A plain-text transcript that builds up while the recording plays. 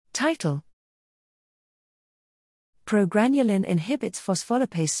Title: Progranulin inhibits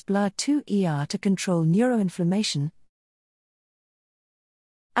phospholipase sPLA2-IIA to control neuroinflammation.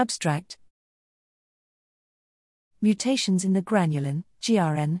 Abstract: Mutations in the granulin,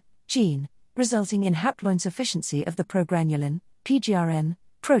 GRN, gene, resulting in haploinsufficiency of the progranulin, PGRN,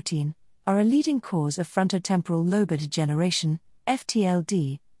 protein, are a leading cause of frontotemporal lobar degeneration,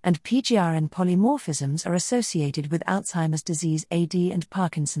 FTLD, and PGRN polymorphisms are associated with Alzheimer's disease AD and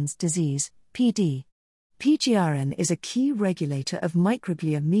Parkinson's disease, PD. PGRN is a key regulator of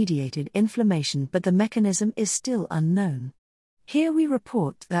microglia-mediated inflammation, but the mechanism is still unknown. Here we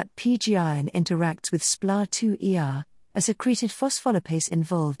report that PGRN interacts with sPLA2-IIA, a secreted phospholipase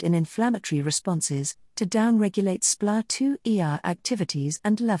involved in inflammatory responses, to downregulate sPLA2-IIA activities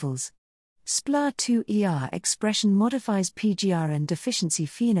and levels. sPLA2-IIA expression modifies PGRN deficiency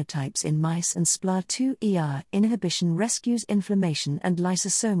phenotypes in mice, and sPLA2-IIA inhibition rescues inflammation and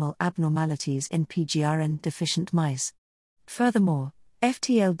lysosomal abnormalities in PGRN-deficient mice. Furthermore,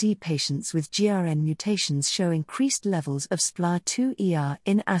 FTLD patients with GRN mutations show increased levels of sPLA2-IIA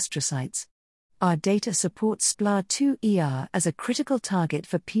in astrocytes. Our data supports sPLA2-IIA as a critical target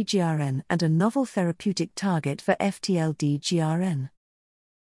for PGRN and a novel therapeutic target for FTLD-GRN.